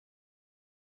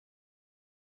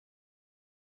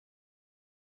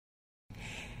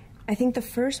I think the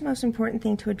first most important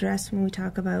thing to address when we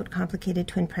talk about complicated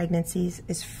twin pregnancies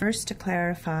is first to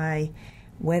clarify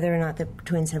whether or not the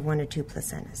twins have one or two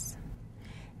placentas.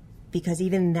 Because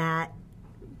even that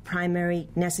primary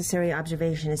necessary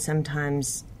observation is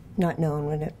sometimes not known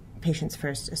when a patient's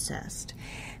first assessed.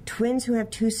 Twins who have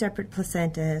two separate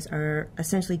placentas are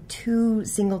essentially two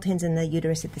singletons in the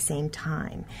uterus at the same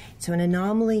time. So an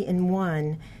anomaly in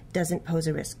one doesn't pose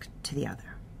a risk to the other.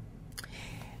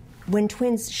 When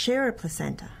twins share a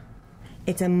placenta,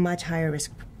 it's a much higher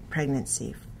risk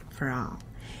pregnancy for all.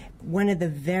 One of the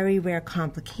very rare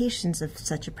complications of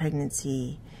such a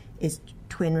pregnancy is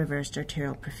twin reversed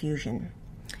arterial perfusion.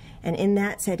 And in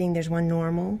that setting, there's one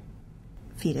normal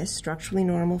fetus, structurally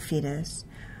normal fetus,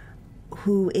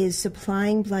 who is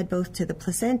supplying blood both to the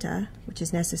placenta, which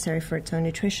is necessary for its own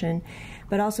nutrition,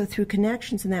 but also through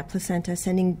connections in that placenta,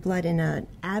 sending blood in an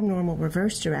abnormal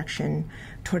reverse direction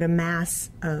toward a mass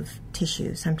of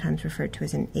tissue, sometimes referred to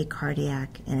as an acardiac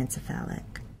anencephalic.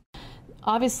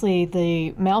 Obviously,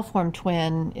 the malformed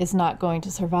twin is not going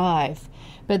to survive,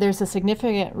 but there's a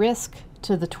significant risk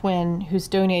to the twin who's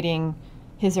donating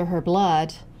his or her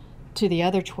blood to the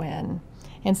other twin.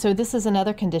 And so this is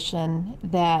another condition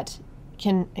that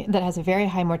has a very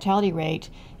high mortality rate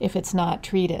if it's not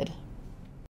treated.